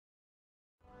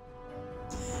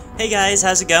Hey guys,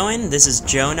 how's it going? This is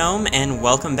JoeKnome, and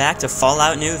welcome back to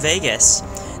Fallout New Vegas.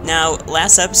 Now,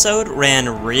 last episode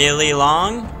ran really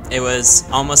long. It was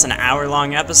almost an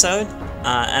hour-long episode,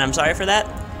 and I'm sorry for that.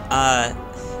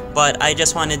 But I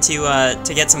just wanted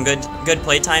to get some good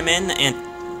playtime in and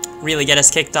really get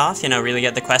us kicked off. You know, really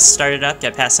get the quest started up,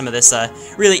 get past some of this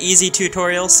really easy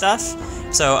tutorial stuff.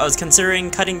 So I was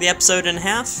considering cutting the episode in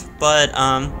half, but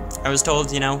I was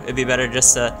told, you know, it'd be better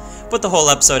just to put the whole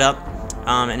episode up.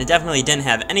 And it definitely didn't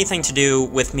have anything to do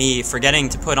with me forgetting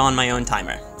to put on my own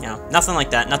timer. You know, nothing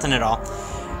like that, nothing at all.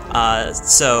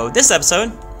 So this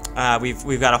episode,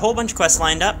 we've got a whole bunch of quests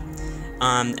lined up,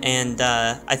 and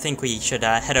I think we should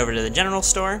head over to the general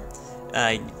store,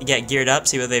 get geared up,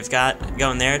 see what they've got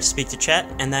going there, to speak to Chet,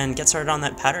 and then get started on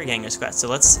that Powder Gangers quest. So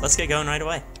let's get going right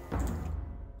away.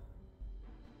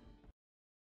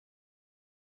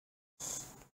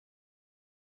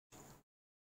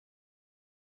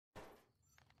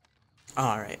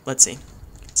 Alright, let's see.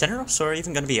 Is General Store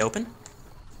even going to be open?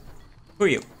 Who are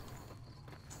you?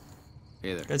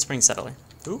 Hey there. Good Spring Settler.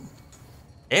 Ooh.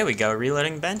 There we go,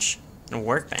 reloading bench and a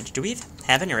workbench. Do we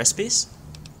have any recipes?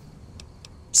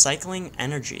 Recycling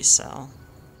energy cell.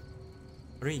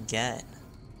 What do we get?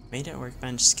 Made at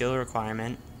workbench, skill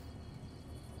requirement.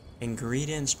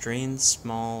 Ingredients, drain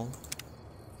small.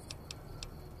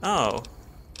 Oh.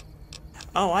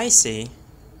 Oh, I see.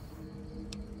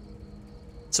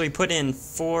 So we put in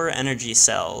 4 energy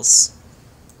cells,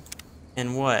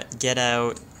 and what, get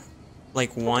out,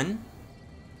 like 1?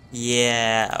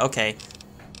 Yeah, okay.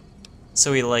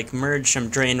 So we, like, merge some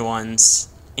drained ones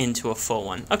into a full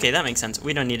one. Okay, that makes sense.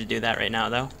 We don't need to do that right now,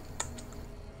 though.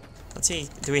 Let's see,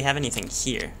 do we have anything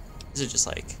here? Is it just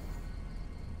like...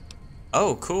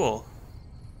 Oh, cool.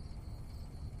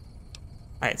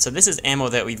 Alright, so this is ammo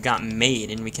that we've got made,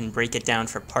 and we can break it down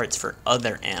for parts for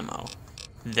other ammo.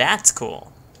 That's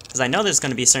cool. Because I know there's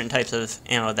going to be certain types of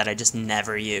ammo that I just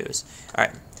never use.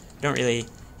 Alright, don't really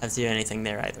have to do anything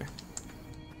there either.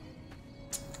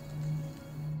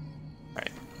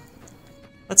 Alright.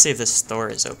 Let's see if this store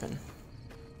is open.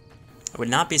 I would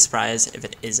not be surprised if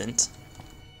it isn't.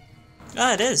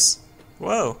 Ah, it is!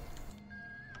 Whoa!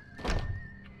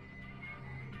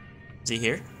 Is he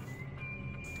here?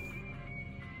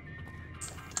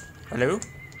 Hello?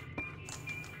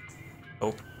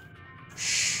 Oh.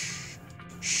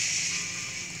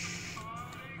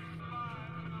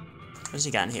 What's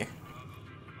he got in here?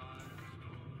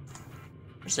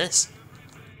 What's this?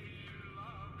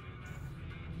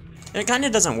 It kind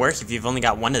of doesn't work if you've only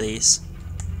got one of these.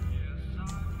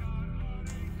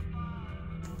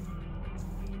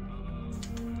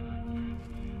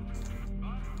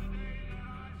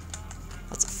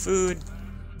 Lots of food.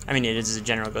 I mean, it is a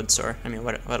general goods store. I mean,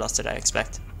 what else did I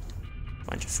expect? A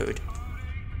bunch of food.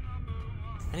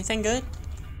 Anything good?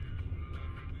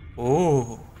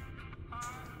 Ooh.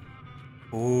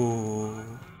 Ooh.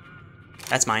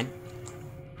 That's mine.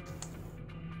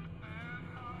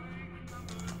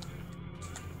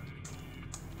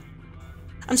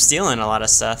 I'm stealing a lot of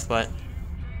stuff, but...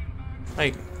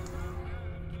 like...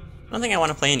 I don't think I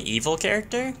want to play an evil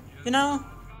character, you know?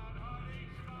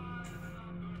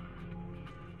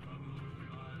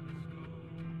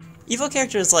 Evil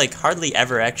characters, like, hardly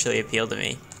ever actually appeal to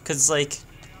me. Because, like...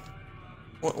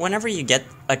 whenever you get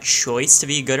a choice to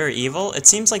be good or evil, it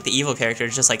seems like the evil character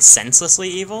is just like senselessly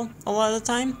evil a lot of the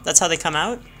time. That's how they come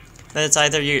out. That it's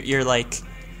either you're like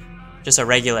just a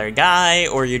regular guy,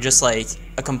 or you're just like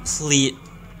a complete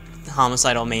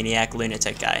homicidal maniac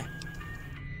lunatic guy.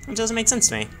 It doesn't make sense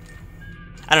to me.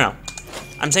 I don't know.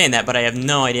 I'm saying that, but I have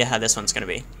no idea how this one's gonna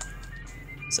be.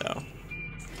 So...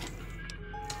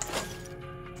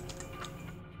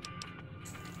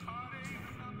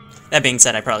 that being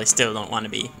said, I probably still don't want to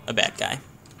be a bad guy,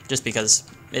 just because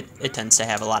it tends to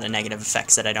have a lot of negative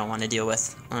effects that I don't want to deal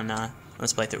with on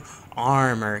this playthrough.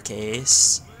 Armor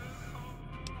case.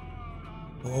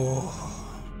 Oh.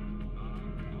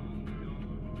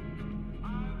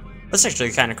 That's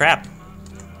actually kind of crap.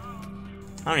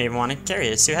 I don't even want to carry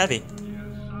it, it's too heavy.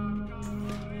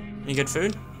 Any good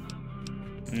food?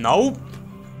 Nope.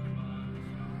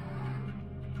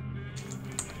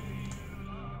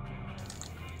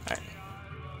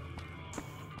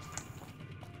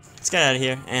 Let's get out of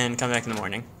here and come back in the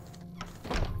morning.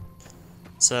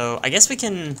 So, I guess we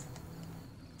can...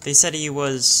 they said he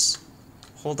was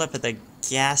holed up at the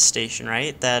gas station,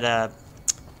 right? That, what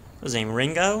was his name?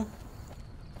 Ringo? Is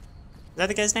that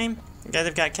the guy's name? The guy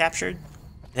that got captured?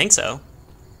 I think so.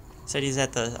 Said he's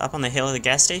at the... up on the hill of the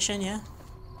gas station, yeah?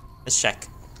 Let's check.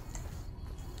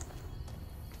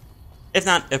 If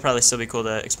not, it'd probably still be cool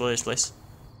to explore this place.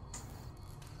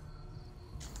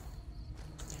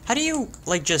 How do you,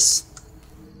 like, just...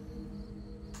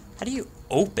 How do you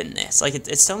open this? Like,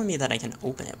 it's telling me that I can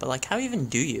open it, but, like, how even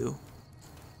do you?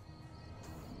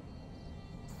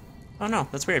 Oh, no,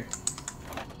 that's weird.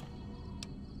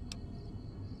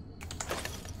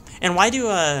 And why do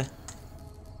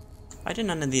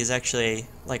none of these actually,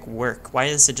 like, work? Why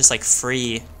is it just, like,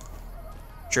 free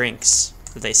drinks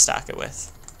that they stock it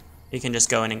with? You can just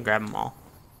go in and grab them all.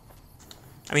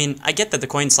 I mean, I get that the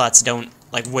coin slots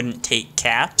wouldn't take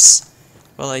caps,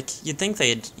 but, like, you'd think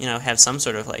they'd, you know, have some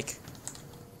sort of, like,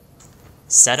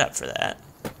 setup for that.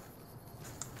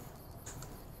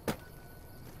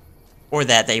 Or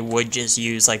that they would just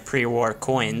use, like, pre-war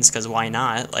coins, because why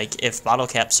not? Like, if bottle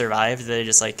caps survived, they're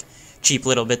just, like, cheap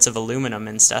little bits of aluminum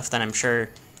and stuff, then I'm sure,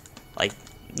 like,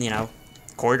 you know,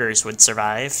 quarters would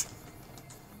survive.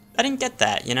 I didn't get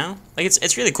that, you know? Like,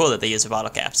 it's really cool that they use the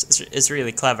bottle caps. It's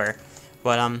really clever.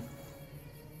 But,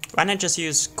 why not just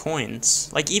use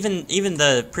coins? Like, even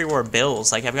the pre-war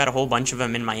bills, like, I've got a whole bunch of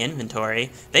them in my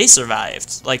inventory. They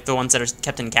survived. Like, the ones that are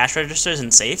kept in cash registers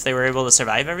and safe, they were able to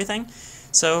survive everything.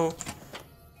 So,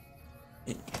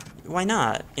 why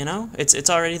not, you know? It's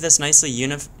already this nicely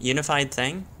unified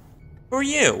thing. Who are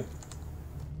you?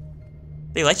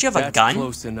 They let you have a gun? That's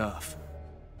close enough.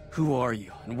 Who are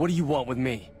you, and what do you want with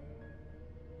me?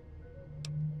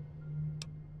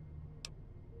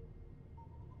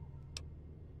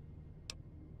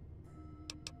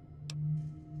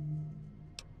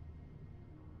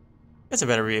 Guess I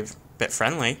better be a bit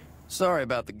friendly. Sorry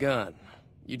about the gun.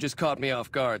 You just caught me off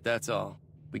guard, that's all.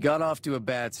 We got off to a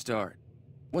bad start.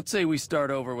 What say we start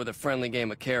over with a friendly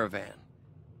game of Caravan?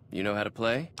 You know how to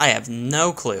play? I have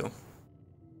no clue.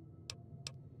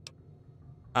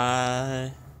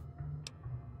 That's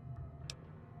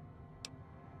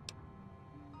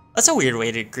a weird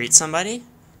way to greet somebody.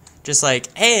 Just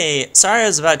like, hey, sorry I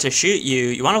was about to shoot you.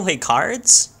 You want to play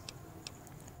cards?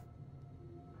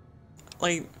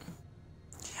 Like,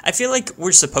 I feel like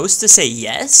we're supposed to say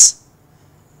yes?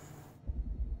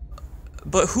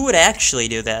 But who would actually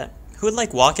do that? Who would,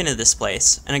 like, walk into this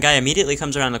place, and a guy immediately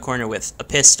comes around the corner with a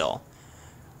pistol?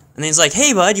 And then he's like,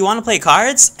 hey, bud, you want to play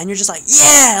cards? And you're just like,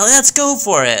 yeah, let's go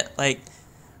for it. Like,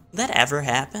 would that ever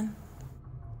happen?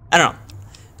 I don't know.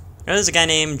 There's a guy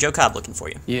named Joe Cobb looking for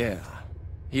you. Yeah.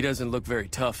 He doesn't look very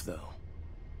tough, though.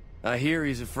 I hear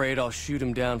he's afraid I'll shoot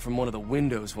him down from one of the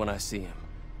windows when I see him.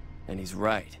 And he's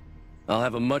right. I'll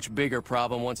have a much bigger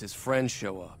problem once his friends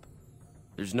show up.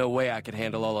 There's no way I could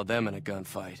handle all of them in a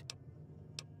gunfight.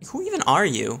 Who even are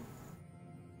you?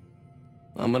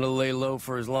 I'm gonna lay low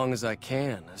for as long as I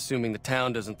can, assuming the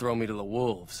town doesn't throw me to the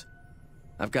wolves.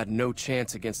 I've got no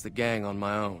chance against the gang on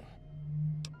my own.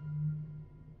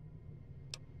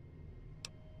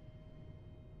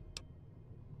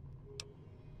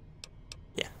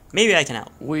 Yeah, maybe I can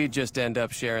help. We just end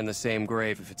up sharing the same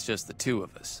grave if it's just the two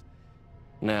of us.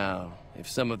 Now, if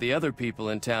some of the other people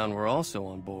in town were also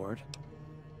on board...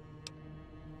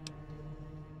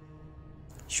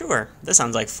 Sure, this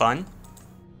sounds like fun.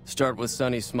 Start with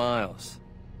Sunny Smiles.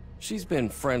 She's been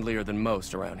friendlier than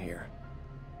most around here.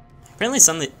 Apparently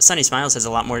Sunny Smiles has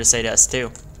a lot more to say to us, too.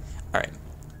 Alright.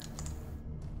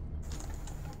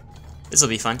 This'll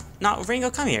be fun. No,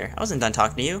 Ringo, come here. I wasn't done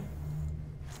talking to you.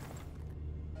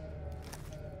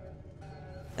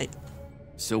 Hey.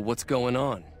 So what's going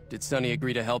on? Did Sunny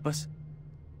agree to help us?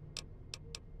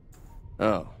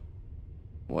 Oh.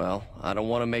 Well, I don't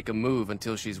want to make a move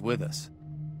until she's with us.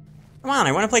 Come on,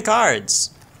 I want to play cards.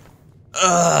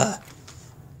 Ugh.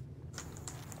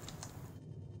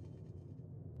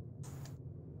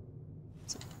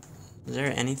 Is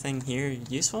there anything here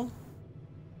useful?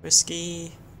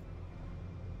 Whiskey.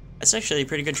 That's actually a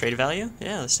pretty good trade value.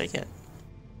 Yeah, let's take it.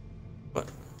 What?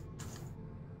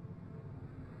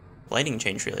 Lighting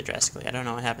changed really drastically. I don't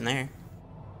know what happened there.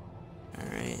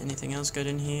 Alright, anything else good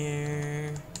in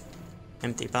here?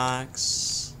 Empty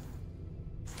box.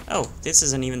 Oh, this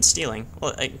isn't even stealing.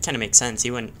 Well, it kind of makes sense.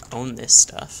 He wouldn't own this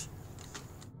stuff.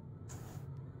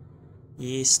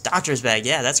 Yes, doctor's bag.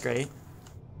 Yeah, that's great.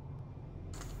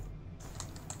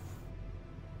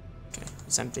 Okay,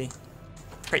 it's empty.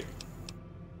 Crate.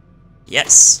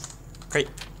 Yes. Crate.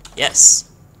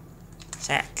 Yes.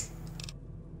 Sack.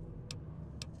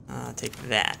 I'll take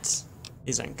that.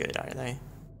 These aren't good, are they?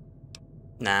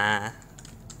 Nah.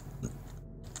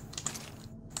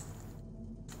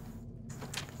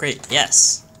 Great,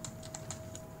 yes.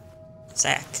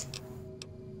 Sack.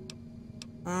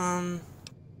 No.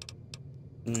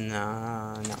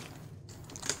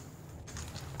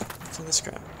 What's in this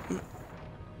crap?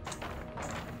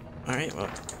 Alright, well.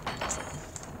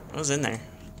 What was in there?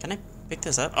 Can I pick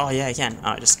this up? Oh, yeah, I can.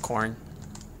 Oh, just corn.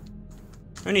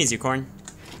 Who needs you, corn?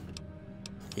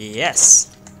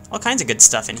 Yes. All kinds of good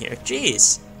stuff in here.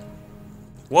 Jeez.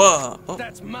 Whoa. Oh.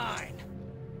 That's mine.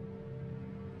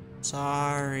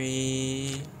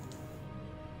 Sorry.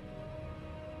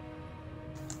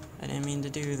 I didn't mean to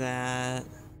do that.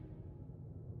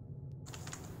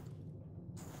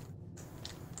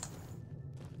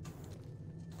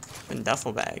 And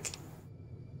duffel bag.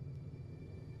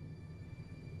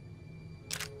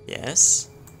 Yes.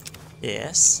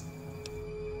 Yes.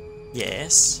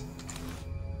 Yes.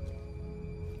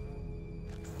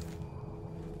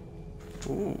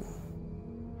 Ooh.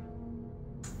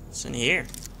 What's in here?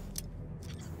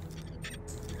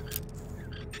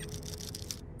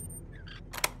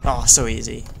 Oh, so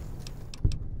easy.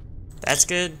 That's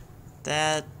good.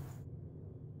 That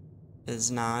is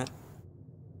not.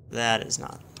 That is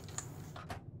not.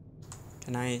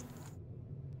 Can I?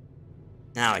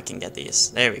 Now I can get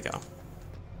these. There we go.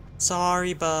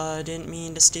 Sorry, bud. Didn't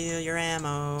mean to steal your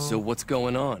ammo. So what's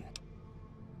going on?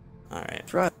 Alright.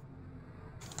 Try.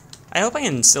 I hope I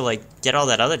can still, like, get all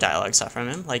that other dialogue stuff from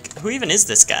him. Like, who even is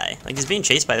this guy? Like, he's being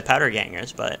chased by the powder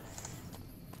gangers, but...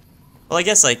 Well, I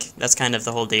guess, like, that's kind of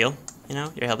the whole deal, you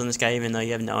know? You're helping this guy even though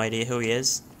you have no idea who he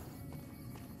is.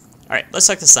 Alright, let's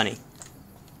talk to Sonny.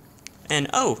 And,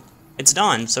 oh, it's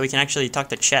dawn, so we can actually talk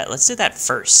to Chet. Let's do that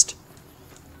first.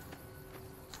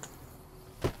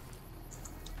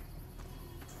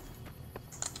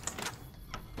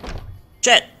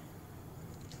 Chet!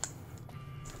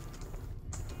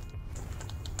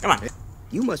 Come on.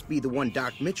 You must be the one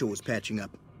Doc Mitchell was patching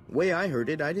up. The way I heard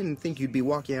it, I didn't think you'd be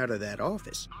walking out of that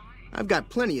office. I've got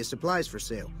plenty of supplies for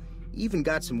sale. Even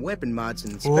got some weapon mods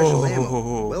and special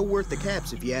ammo. Well worth the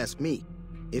caps if you ask me.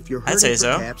 If you're hurting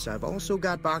for caps, I've also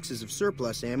got boxes of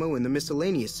surplus ammo in the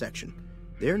miscellaneous section.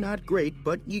 They're not great,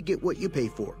 but you get what you pay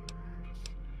for.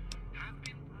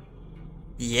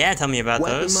 Yeah, tell me about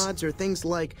those. Weapon mods are things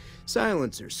like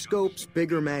silencers, scopes,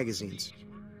 bigger magazines.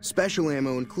 Special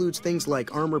ammo includes things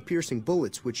like armor-piercing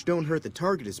bullets, which don't hurt the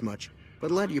target as much,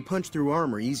 but let you punch through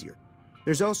armor easier.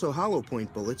 There's also hollow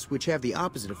point bullets, which have the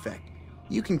opposite effect.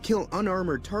 You can kill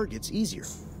unarmored targets easier,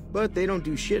 but they don't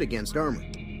do shit against armor.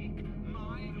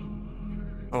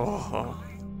 Oh,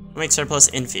 make surplus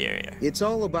inferior. It's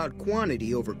all about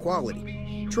quantity over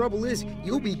quality. Trouble is,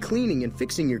 you'll be cleaning and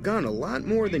fixing your gun a lot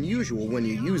more than usual when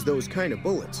you use those kind of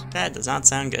bullets. That does not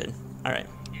sound good. Alright.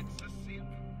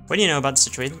 What do you know about the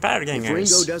situation with powder gangers?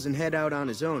 If Ringo doesn't head out on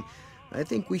his own, I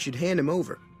think we should hand him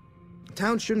over. The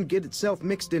town shouldn't get itself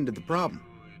mixed into the problem.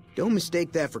 Don't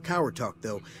mistake that for coward talk,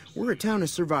 though. We're a town of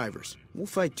survivors. We'll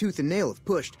fight tooth and nail if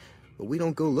pushed, but we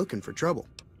don't go looking for trouble.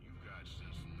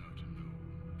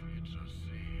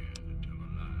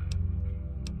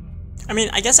 I mean,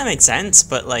 I guess that makes sense,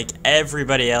 but, like,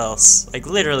 everybody else, like,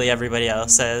 literally everybody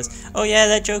else says, oh yeah,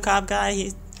 that Joe Cobb guy,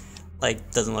 he,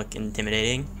 like, doesn't look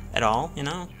intimidating at all, you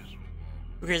know?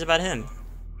 Who cares about him?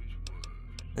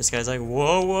 This guy's like,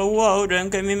 whoa, whoa, whoa,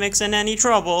 don't get me mixing any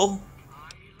trouble.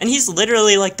 And he's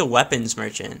literally, like, the weapons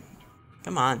merchant.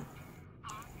 Come on.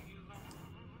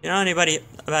 You know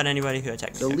about anybody who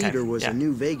attacked me? The leader was a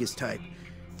New Vegas type.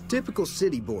 Typical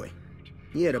city boy.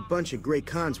 He had a bunch of Great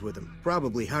Khans with him,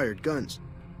 probably hired guns.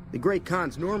 The Great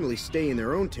Khans normally stay in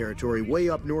their own territory way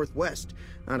up northwest,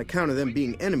 on account of them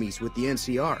being enemies with the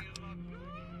NCR.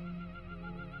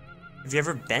 Have you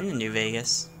ever been to New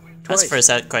Vegas? Twice. That's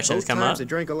the first question that's come up. Both times I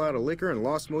drank a lot of liquor and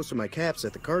lost most of my caps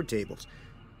at the card tables.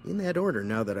 In that order,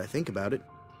 now that I think about it.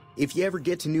 If you ever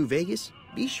get to New Vegas,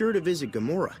 be sure to visit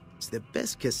Gomorrah. It's the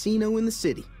best casino in the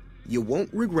city. You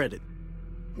won't regret it.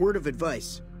 Word of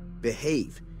advice,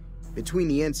 behave. Between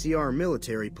the NCR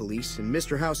military police and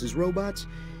Mr. House's robots,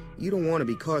 you don't want to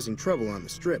be causing trouble on the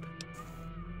strip.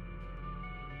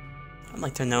 I'd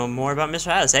like to know more about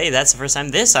Mr. House. Hey, that's the first time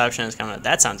this option has come up.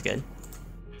 That sounds good.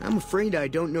 I'm afraid I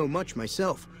don't know much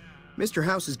myself. Mr.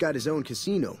 House has got his own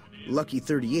casino, Lucky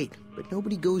 38, but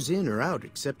nobody goes in or out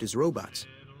except his robots.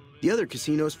 The other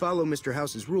casinos follow Mr.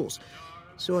 House's rules,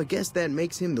 so I guess that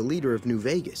makes him the leader of New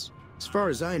Vegas. As far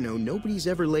as I know, nobody's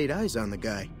ever laid eyes on the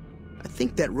guy. I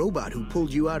think that robot who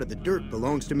pulled you out of the dirt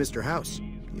belongs to Mr. House.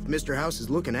 If Mr. House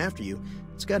is looking after you,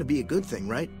 it's gotta be a good thing,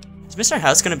 right? Is Mr.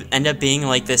 House gonna end up being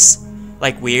like this,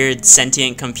 like, weird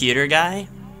sentient computer guy?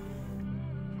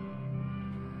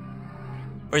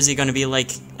 Or is he gonna be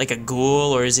like a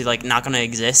ghoul, or is he like not gonna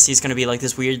exist? He's gonna be like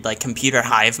this weird like computer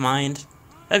hive mind.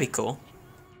 That'd be cool.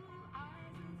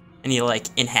 And he like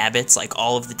inhabits like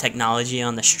all of the technology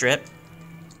on the strip.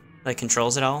 Like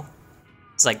controls it all.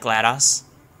 It's like GLaDOS.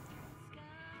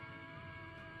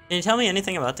 Can you tell me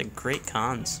anything about the Great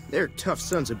Khans? They're tough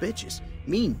sons of bitches.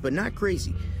 Mean, but not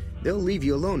crazy. They'll leave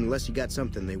you alone unless you got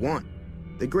something they want.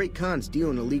 The Great Khans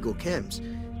deal in illegal chems.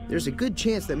 There's a good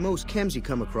chance that most chems you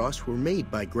come across were made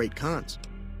by great Khans.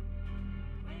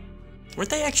 Weren't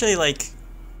they actually, like,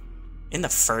 in the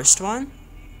first one?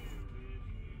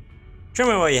 Show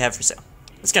me what you have for sale.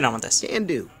 Let's get on with this. Can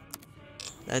do.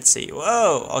 Let's see.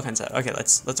 Whoa! All kinds of... Okay,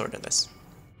 let's order this.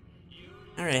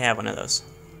 I already have one of those.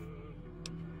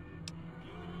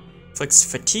 Inflicts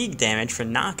fatigue damage for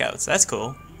knockouts. That's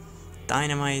cool.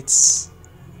 Dynamites.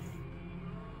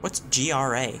 What's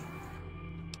GRA?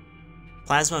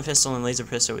 Plasma pistol and laser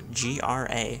pistol with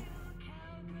GRA.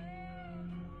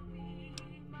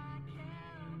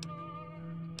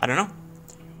 I don't know.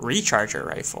 Recharger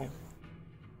rifle.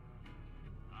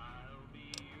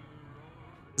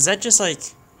 Is that just like...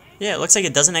 Yeah, it looks like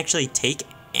it doesn't actually take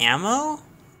ammo?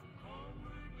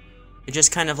 It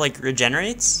just kind of like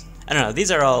regenerates? I don't know, these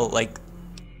are all like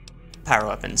power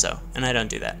weapons though, and I don't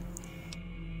do that.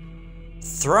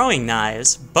 Throwing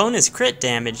knives, bonus crit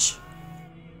damage.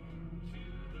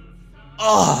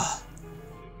 Oh!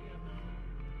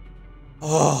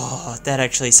 Oh, that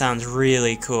actually sounds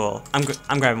really cool. I'm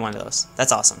grabbing one of those.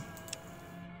 That's awesome.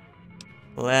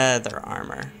 Leather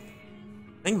armor.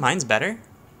 I think mine's better.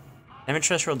 Damage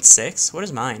threshold 6? What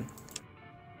is mine?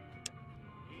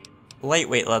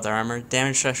 Lightweight leather armor.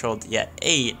 Damage threshold, yeah,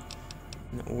 8.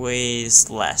 And it weighs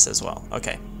less as well.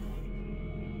 Okay.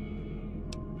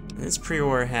 And this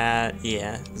pre-war hat,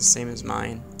 yeah, the same as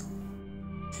mine.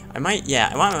 I might, yeah,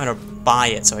 I want to buy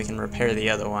it so I can repair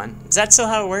the other one. Is that still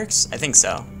how it works? I think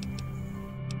so.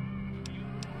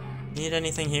 Need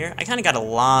anything here? I kind of got a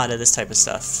lot of this type of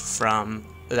stuff from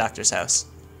the doctor's house.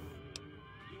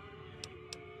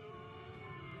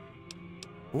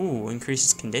 Ooh,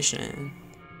 increases condition.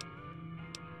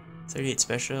 38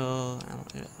 special,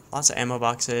 lots of ammo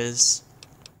boxes.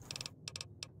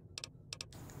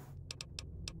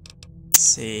 Let's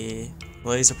see.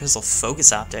 Laser pistol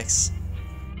focus optics.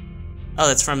 Oh,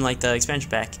 that's from like the expansion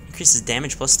pack. Increases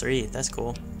damage plus 3. That's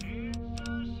cool.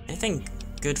 Anything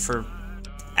good for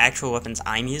actual weapons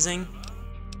I'm using?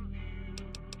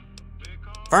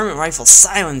 Varmint rifle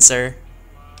silencer.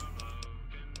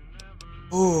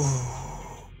 Ooh.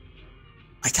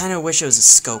 I kind of wish it was a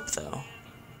scope though.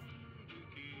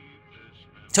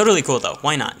 Totally cool though.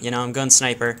 Why not? You know, I'm going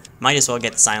sniper. Might as well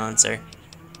get the silencer.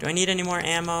 Do I need any more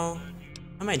ammo? How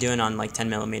am I doing on like 10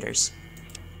 millimeters?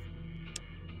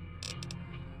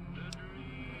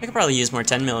 I could probably use more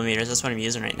 10 millimeters. That's what I'm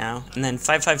using right now. And then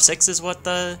 5.56 is what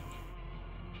the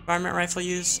varmint rifle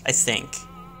use? I think.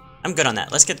 I'm good on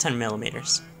that. Let's get 10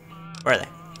 millimeters. Where are they?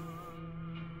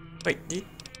 Wait,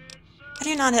 how do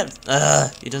you not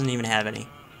have... he doesn't even have any.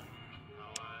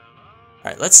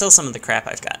 Alright, let's sell some of the crap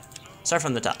I've got. Start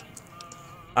from the top.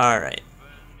 Alright.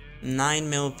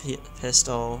 9mm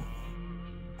pistol.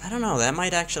 I don't know, that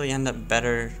might actually end up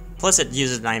better. Plus it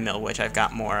uses 9mm, which I've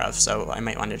got more of, so I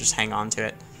might want to just hang on to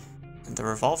it. And the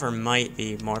revolver might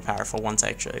be more powerful once I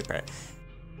actually repair it.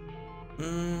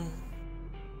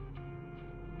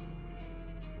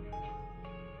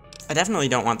 I definitely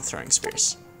don't want the throwing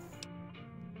spears.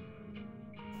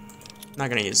 Not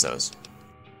gonna use those.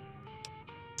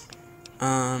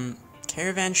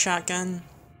 Caravan shotgun?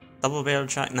 Double barreled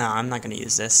shot? No, I'm not gonna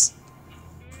use this.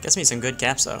 Gets me some good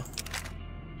caps though.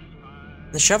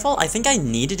 The shovel, I think I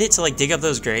needed it to like dig up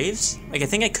those graves. Like I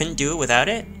think I couldn't do it without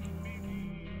it.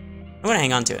 I'm gonna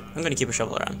hang on to it. I'm gonna keep a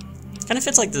shovel around. It kind of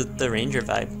fits like the ranger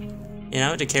vibe. You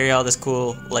know, to carry all this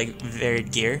cool, like,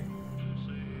 varied gear.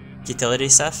 Utility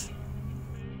stuff.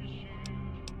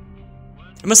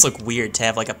 It must look weird to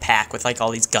have like a pack with like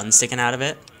all these guns sticking out of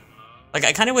it. Like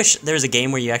I kind of wish there was a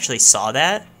game where you actually saw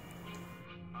that.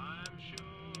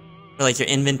 Or like your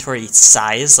inventory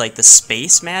size, like the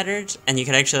space mattered, and you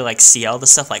could actually like see all the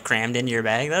stuff like crammed into your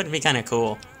bag. That would be kind of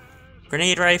cool.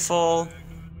 Grenade rifle.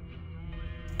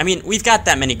 I mean, we've got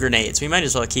that many grenades. We might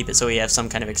as well keep it so we have some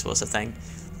kind of explosive thing.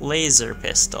 Laser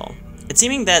pistol. It's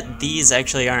seeming that these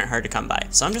actually aren't hard to come by,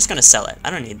 so I'm just gonna sell it. I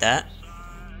don't need that.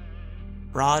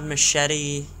 Rod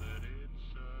machete.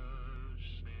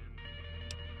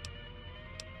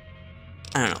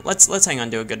 I don't know. Let's hang on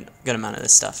to a good amount of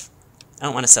this stuff. I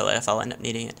don't want to sell it if I'll end up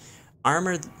needing it.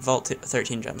 Armored Vault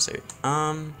 13 jumpsuit.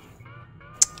 I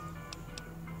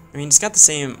mean, it's got the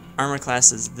same armor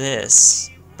class as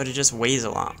this, but it just weighs a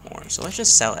lot more. So let's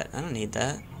just sell it. I don't need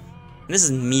that. And this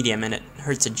is medium and it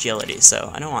hurts agility,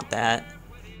 so I don't want that.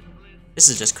 This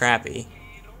is just crappy.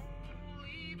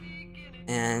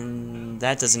 And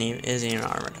that isn't even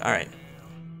armored. Alright.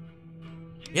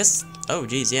 I guess, oh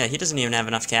geez, yeah, he doesn't even have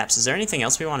enough caps. Is there anything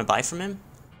else we want to buy from him?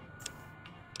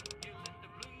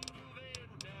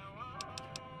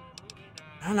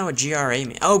 I don't know what GRA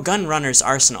means. Oh, Gun Runner's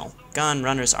Arsenal. Gun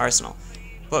Runner's Arsenal.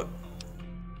 But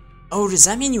Oh, does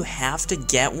that mean you have to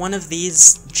get one of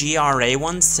these GRA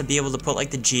ones to be able to put,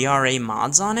 like, the GRA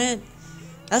mods on it?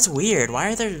 That's weird.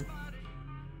 Why are there...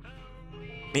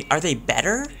 Are they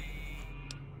better?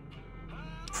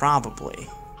 Probably.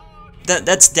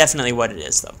 That's definitely what it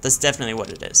is, though. That's definitely what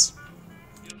it is.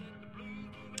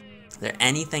 Is there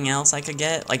anything else I could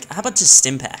get? Like, how about just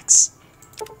stim packs?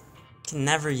 Can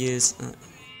never use...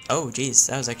 oh, geez.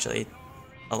 That was actually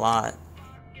a lot.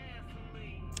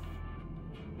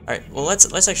 Alright, well,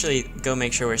 let's actually go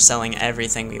make sure we're selling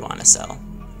everything we want to sell.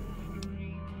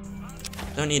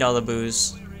 Don't need all the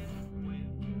booze.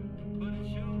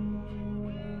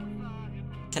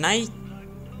 Can I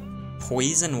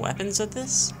poison weapons with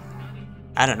this?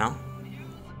 I don't know.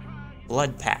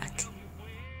 Blood pack.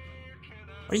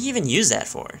 What do you even use that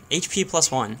for? HP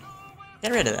 +1.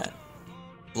 Get rid of that.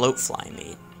 Bloatfly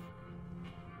meat.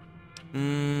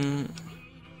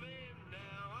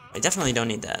 I definitely don't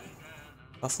need that.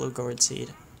 Buffalo gourd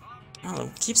seed.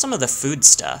 Oh, keep some of the food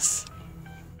stuff.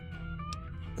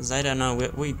 Because I don't know,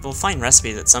 we'll find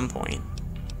recipes at some point.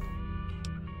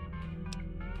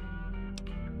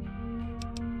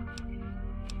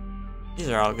 These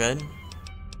are all good.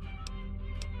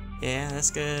 Yeah, that's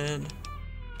good.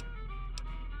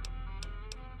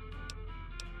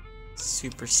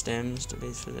 Super stems,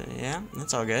 debates for the... yeah,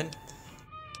 that's all good.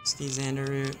 Xander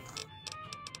root.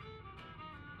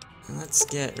 Let's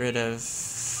get rid of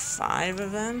 5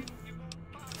 of them.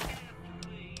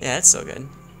 Yeah, that's still good.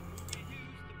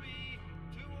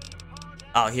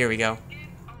 Oh, here we go.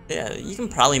 Yeah, you can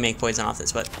probably make poison off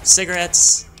this, but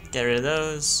cigarettes, get rid of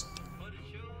those.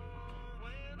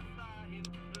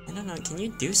 I don't know, can you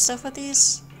do stuff with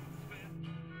these?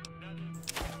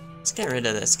 Let's get rid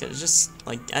of this, because just,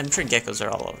 like, I'm sure geckos are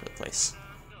all over the place.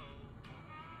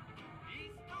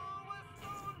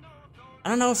 I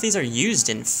don't know if these are used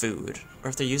in food, or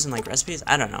if they're used in, like, recipes.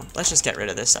 I don't know. Let's just get rid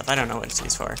of this stuff. I don't know what it's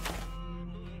used for.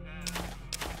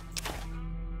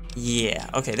 Yeah,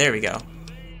 okay, there we go.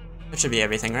 That should be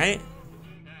everything, right?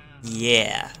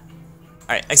 Yeah.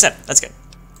 Alright, accept. That's good.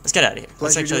 Let's get out of here.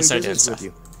 Let's actually start doing stuff.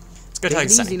 Let's go talk to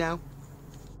Sunny. Now.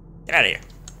 Get out of here.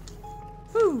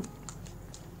 Woo!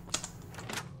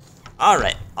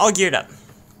 Alright, all geared up.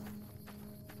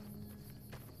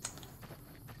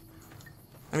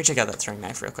 Let me check out that throwing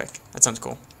knife real quick. That sounds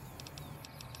cool.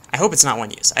 I hope it's not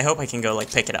one use. I hope I can go,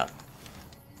 like, pick it up.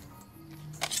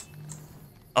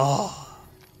 Oh,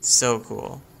 so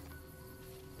cool.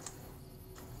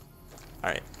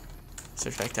 Alright.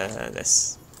 Switch back to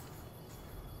this.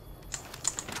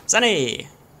 Sunny!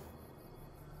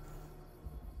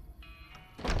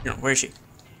 No, where is she?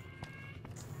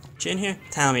 She in here?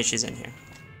 Tell me she's in here.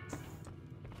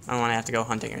 I don't want to have to go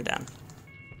hunting her down.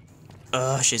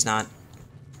 Ugh, she's not.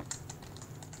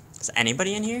 Is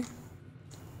anybody in here?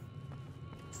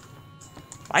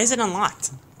 Why is it unlocked?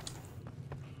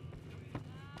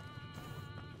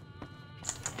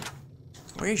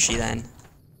 Where is she then?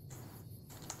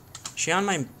 Is she on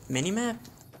my mini-map?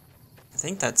 I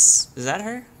think that's... is that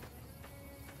her?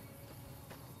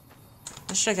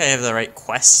 Let's check I have the right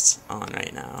quest on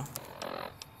right now.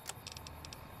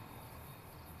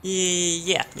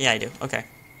 Yeah, I do. Okay.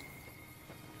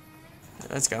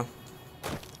 Let's go.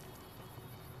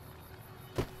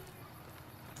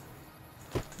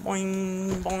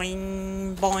 Boing,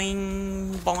 boing,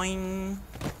 boing, boing.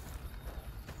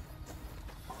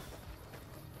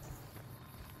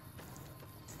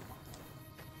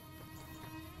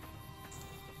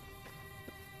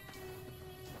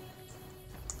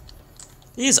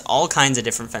 They use all kinds of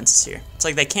different fences here. It's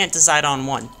like they can't decide on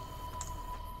one.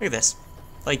 Look at this.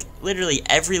 Like, literally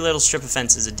every little strip of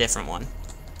fence is a different one.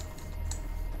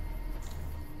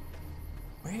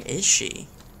 Where is she?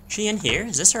 Is she in here?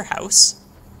 Is this her house?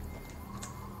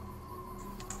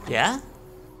 Yeah?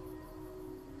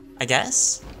 I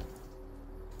guess?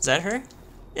 Is that her?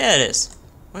 Yeah, it is.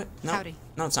 What? No. Howdy.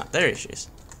 No, it's not. There she is.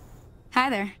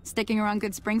 Hi there. Sticking around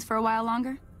Good Springs for a while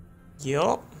longer?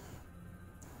 Yup.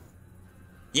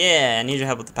 Yeah, I need your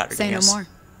help with the powder. Say no more.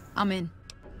 I'm in.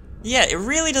 Yeah, it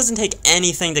really doesn't take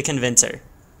anything to convince her.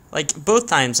 Like, both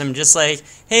times I'm just like,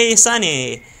 hey,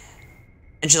 Sunny.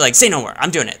 And she's like, say no more.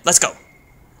 I'm doing it. Let's go.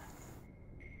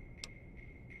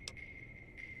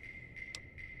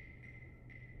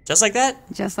 Just like that?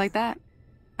 Just like that.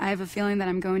 I have a feeling that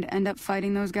I'm going to end up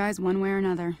fighting those guys one way or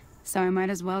another, so I might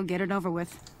as well get it over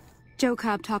with. Joe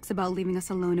Cobb talks about leaving us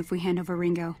alone if we hand over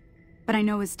Ringo, but I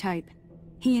know his type.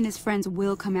 He and his friends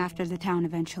will come after the town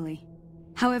eventually.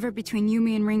 However, between you,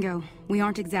 me, and Ringo, we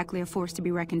aren't exactly a force to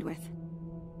be reckoned with.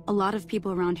 A lot of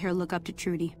people around here look up to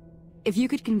Trudy. If you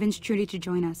could convince Trudy to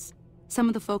join us, some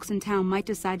of the folks in town might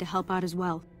decide to help out as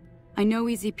well. I know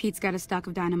Easy Pete's got a stock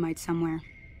of dynamite somewhere,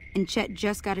 and Chet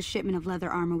just got a shipment of leather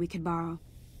armor we could borrow.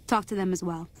 Talk to them as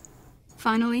well.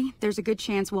 Finally, there's a good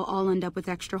chance we'll all end up with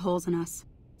extra holes in us.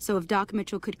 So if Doc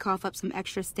Mitchell could cough up some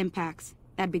extra stim packs,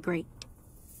 that'd be great.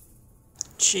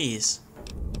 Jeez.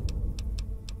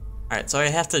 Alright, so I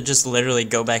have to just literally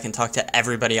go back and talk to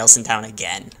everybody else in town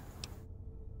again.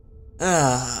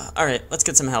 Alright, let's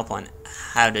get some help on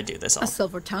how to do this all. A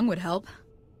silver tongue would help.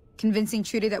 Convincing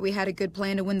Trudy that we had a good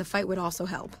plan to win the fight would also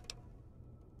help.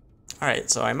 Alright,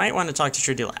 so I might want to talk to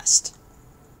Trudy last.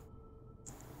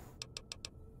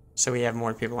 So we have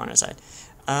more people on our side.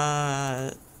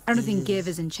 I don't think give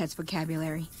is in Chet's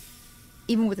vocabulary.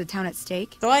 Even with the town at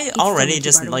stake. So I already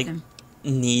just, like,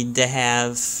 need to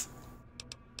have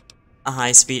a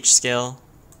high speech skill.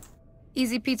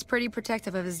 Easy Pete's pretty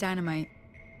protective of his dynamite.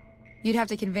 You'd have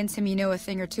to convince him you know a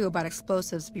thing or two about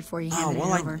explosives before you hand it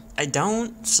over. I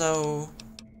don't, so...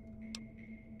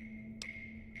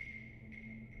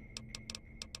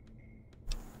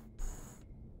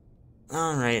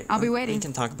 Alright. I'll be waiting. We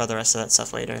can talk about the rest of that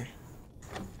stuff later.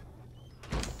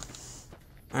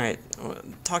 Alright,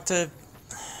 talk to...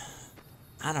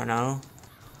 I don't know.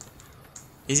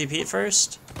 Easy Pete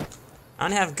first? I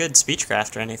don't have good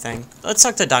speechcraft or anything. Let's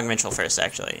talk to Doc Mitchell first,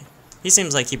 actually. He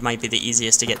seems like he might be the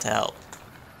easiest to get to help.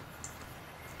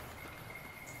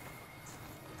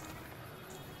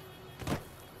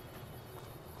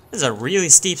 This is a really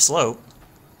steep slope.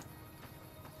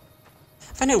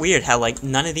 I find it weird how, like,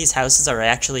 none of these houses are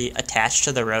actually attached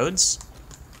to the roads.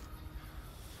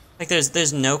 Like,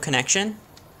 there's no connection.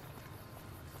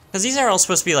 Because these are all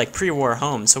supposed to be, like, pre-war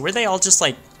homes, so were they all just,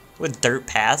 like, with dirt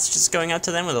paths just going out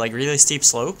to them with, like, really steep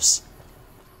slopes?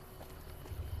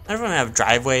 None of them have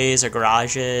driveways or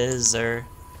garages or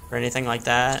anything like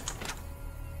that.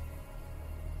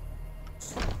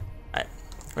 Alright,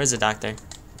 where's the doctor?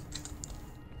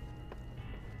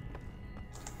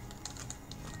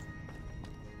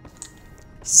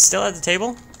 Is he still at the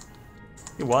table?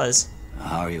 He was.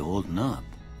 How are you holding up?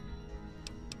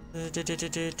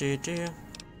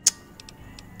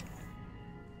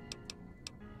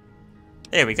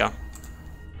 There we go.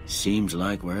 Seems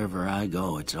like wherever I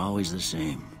go, it's always the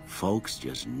same. Folks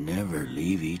just never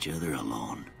leave each other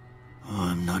alone. Oh,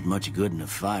 I'm not much good in a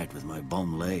fight with my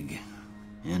bum leg.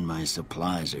 And my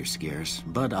supplies are scarce,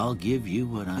 but I'll give you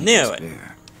what I can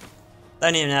spare. I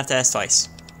didn't even have to ask twice.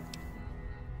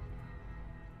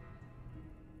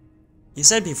 You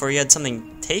said before you had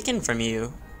something taken from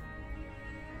you.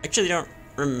 I actually don't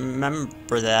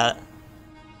remember that.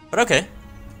 But okay.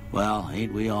 Well,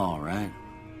 ain't we all, right?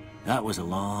 That was a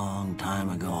long time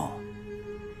ago.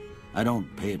 I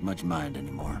don't pay it much mind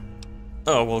anymore.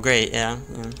 Oh, well, great, yeah.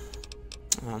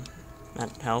 Well,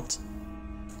 that helped.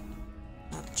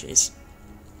 Oh, jeez.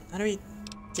 How do we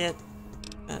get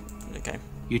that? Okay.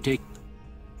 You take...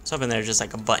 I was hoping there was just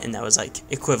like a button that was like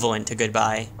equivalent to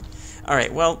goodbye.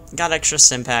 Alright, well, got extra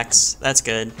sim packs. That's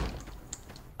good.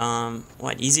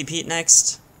 What, Easy Pete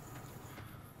next?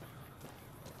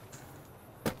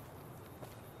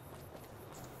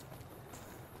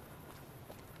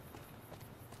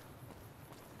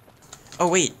 Oh,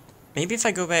 wait. Maybe if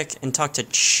I go back and talk to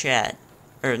Chet,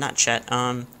 or not Chet,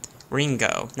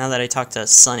 Ringo, now that I talked to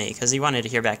Sunny, because he wanted to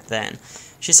hear back then.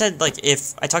 She said, like,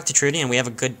 if I talk to Trudy and we have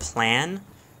a good plan,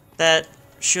 that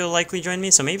she'll likely join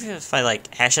me, so maybe if I,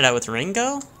 like, hash it out with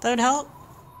Ringo, that would help?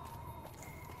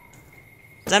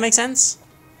 Does that make sense?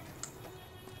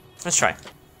 Let's try.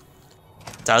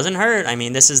 Doesn't hurt. I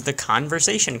mean, this is the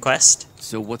conversation quest.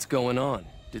 So what's going on?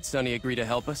 Did Sunny agree to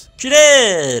help us? She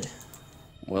did!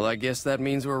 Well, I guess that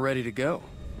means we're ready to go.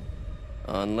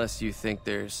 Unless you think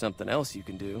there's something else you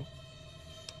can do.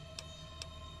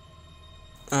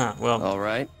 Well...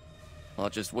 Alright. I'll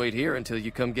just wait here until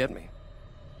you come get me.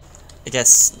 I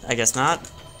guess not.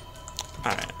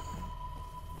 Alright.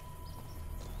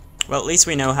 Well, at least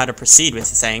we know how to proceed with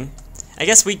the thing. I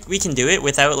guess we can do it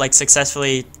without, like,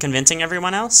 successfully convincing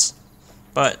everyone else.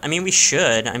 But, I mean, we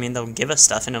should. I mean, they'll give us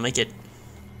stuff and it'll make it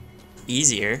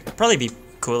easier. Probably be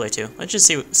cooler, too. Let's just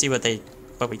see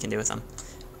what we can do with them.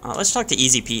 Let's talk to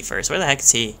Easy Pete first. Where the heck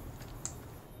is he?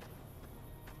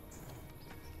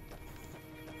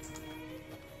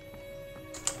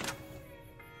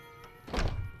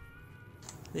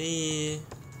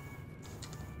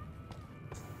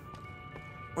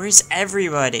 Where's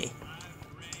everybody?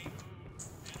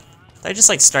 Did I just,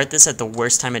 like, start this at the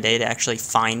worst time of day to actually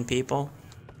find people?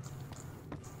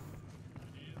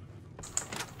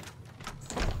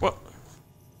 Whoa.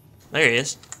 There he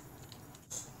is.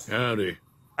 Howdy.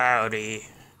 Howdy.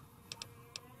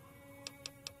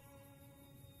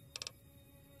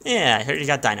 Yeah, I heard you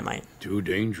got dynamite. Too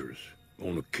dangerous.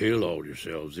 Gonna kill all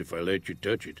yourselves if I let you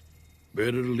touch it.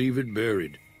 Better to leave it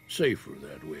buried. Safer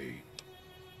that way.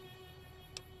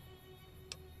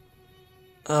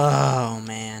 Oh,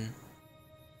 man.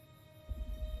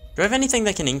 Do I have anything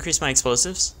that can increase my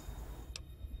explosives?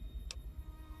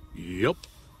 Yep.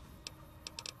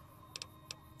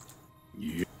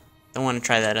 Yep. Don't want to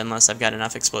try that unless I've got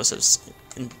enough explosives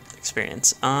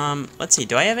experience. Let's see.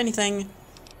 Do I have anything?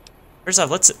 First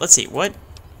off, let's see. What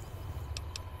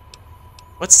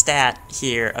stat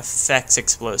here affects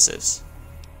explosives?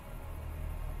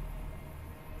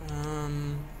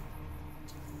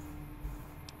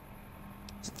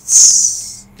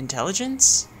 It's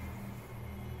intelligence?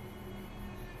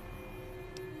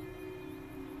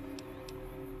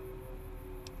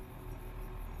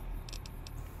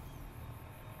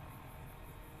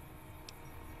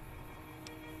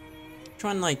 Which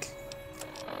one, like,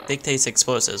 dictates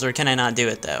explosives, or can I not do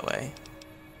it that way?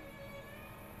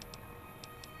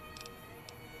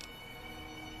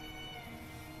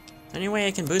 Any way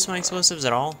I can boost my explosives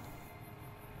at all?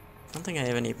 I don't think I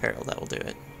have any apparel that will do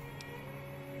it.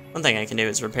 One thing I can do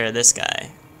is repair this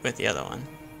guy with the other one.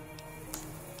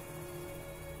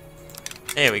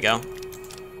 There we go.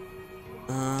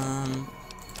 I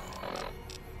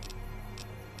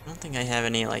don't think I have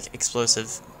any, like,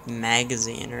 explosive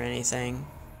magazine or anything.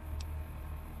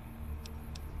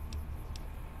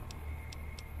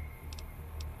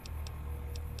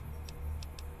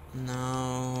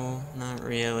 No, not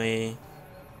really.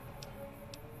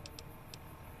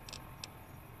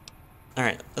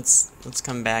 Alright, let's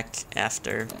come back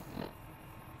after.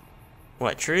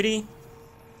 What, Trudy?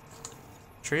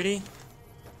 Trudy?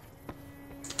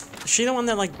 Is she the one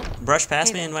that, like, brushed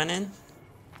past me and went in?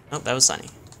 Oh, that was Sunny.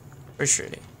 Where's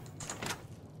Trudy?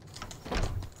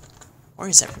 Where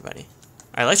is everybody?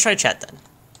 Alright, let's try chat then.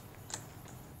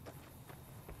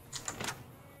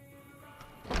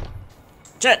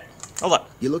 Chat! Hold up.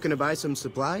 You looking to buy some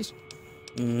supplies?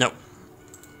 No.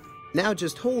 Now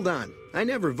just hold on. I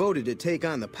never voted to take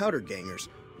on the powder gangers.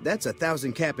 That's a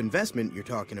 1,000 cap investment you're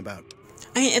talking about.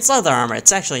 I mean, it's leather armor.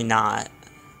 It's actually not.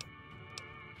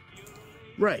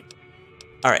 Right.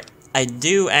 Alright. I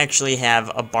do actually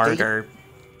have a barter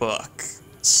book.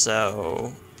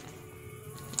 So...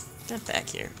 get back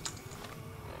here.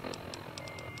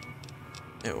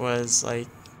 It was, like...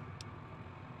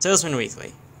 Salesman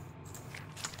Weekly.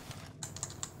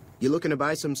 You looking to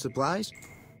buy some supplies?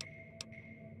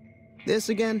 This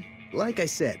again? Like I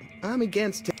said, I'm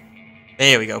against...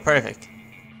 There we go, perfect.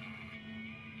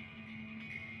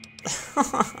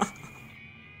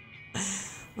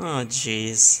 Oh,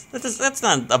 jeez. That's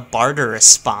not a barter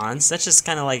response. That's just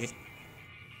kind of like...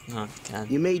 Oh, God.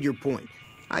 You made your point.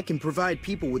 I can provide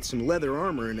people with some leather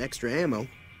armor and extra ammo.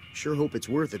 Sure hope it's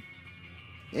worth it.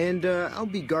 And, I'll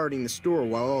be guarding the store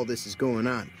while all this is going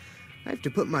on. I have to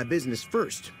put my business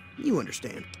first. You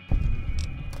understand.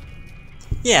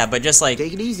 Yeah, but just, like,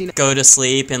 Take it easy now. go to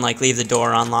sleep and, like, leave the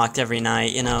door unlocked every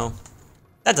night, you know.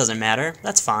 That doesn't matter.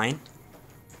 That's fine.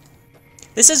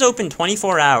 This is open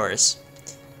 24 hours.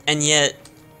 And yet,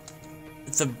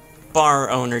 the bar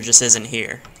owner just isn't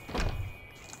here.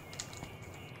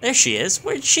 There she is.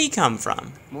 Where'd she come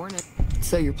from? Morning.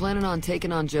 So you're planning on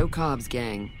taking on Joe Cobb's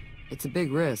gang. It's a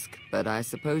big risk, but I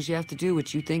suppose you have to do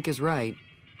what you think is right.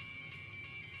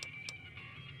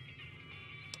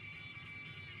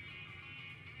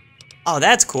 Oh,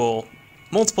 that's cool.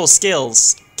 Multiple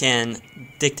skills can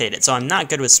dictate it, so I'm not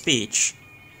good with speech.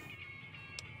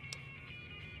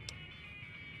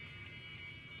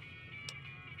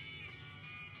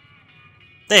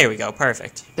 There we go,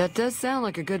 perfect. That does sound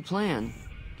like a good plan.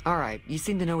 Alright, you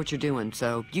seem to know what you're doing,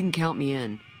 so you can count me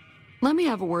in. Let me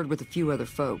have a word with a few other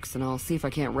folks, and I'll see if I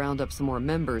can't round up some more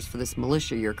members for this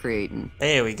militia you're creating.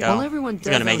 There we go. While everyone does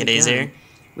gonna make own it a easier. gun,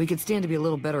 we could stand to be a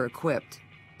little better equipped.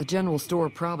 The general store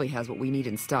probably has what we need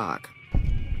in stock.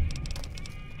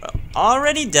 Well,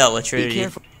 already dealt with Be Trudy.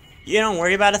 careful. You don't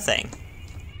worry about a thing.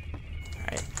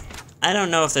 Alright. I don't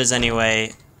know if there's any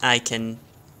way I can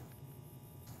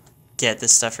get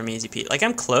this stuff from Easy Pete. Like,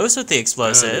 I'm close with the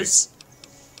explosives.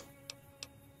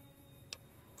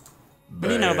 What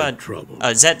do you know about trouble? Oh,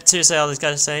 is that seriously all he's got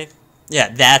to say? Yeah,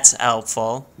 that's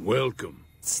helpful. Welcome.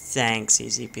 Thanks,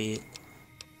 Easy Pete.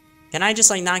 Can I just,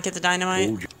 like, not get the dynamite?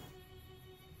 Hold your-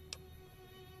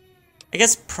 I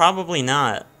guess probably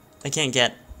not. I can't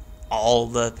get all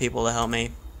the people to help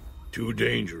me. Too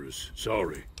dangerous.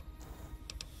 Sorry.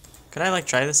 Could I, like,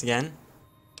 try this again?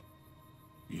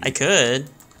 I could.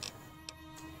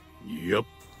 Yep.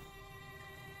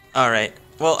 Alright.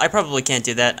 Well, I probably can't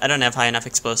do that. I don't have high enough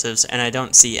explosives, and I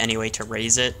don't see any way to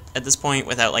raise it at this point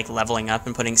without, like, leveling up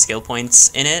and putting skill points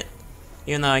in it.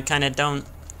 even though I kind of don't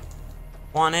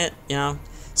want it, you know.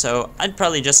 So I'd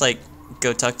probably just like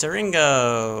go talk to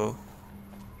Ringo.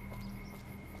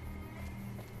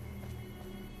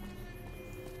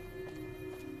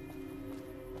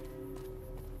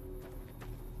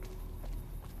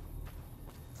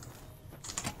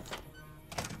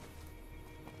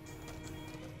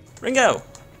 Ringo,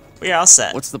 we're all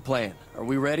set. What's the plan? Are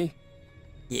we ready?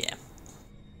 Yeah.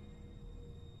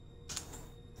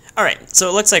 Alright, so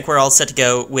it looks like we're all set to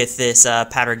go with this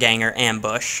Powder Ganger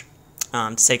ambush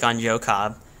to take on Joe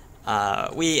Cobb.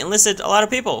 We enlisted a lot of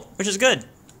people, which is good.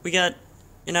 We got,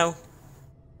 you know,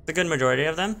 the good majority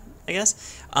of them, I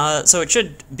guess. So it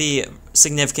should be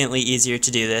significantly easier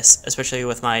to do this, especially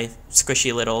with my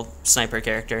squishy little sniper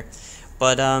character.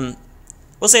 But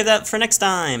we'll save that for next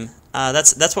time.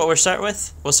 That's what we'll start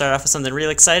with. We'll start off with something real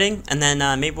exciting, and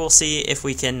then maybe we'll see if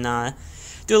we can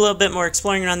do a little bit more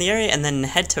exploring around the area, and then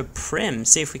head to Prim,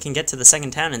 see if we can get to the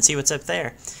second town and see what's up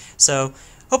there. So,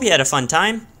 hope you had a fun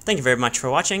time. Thank you very much for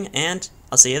watching, and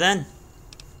I'll see you then.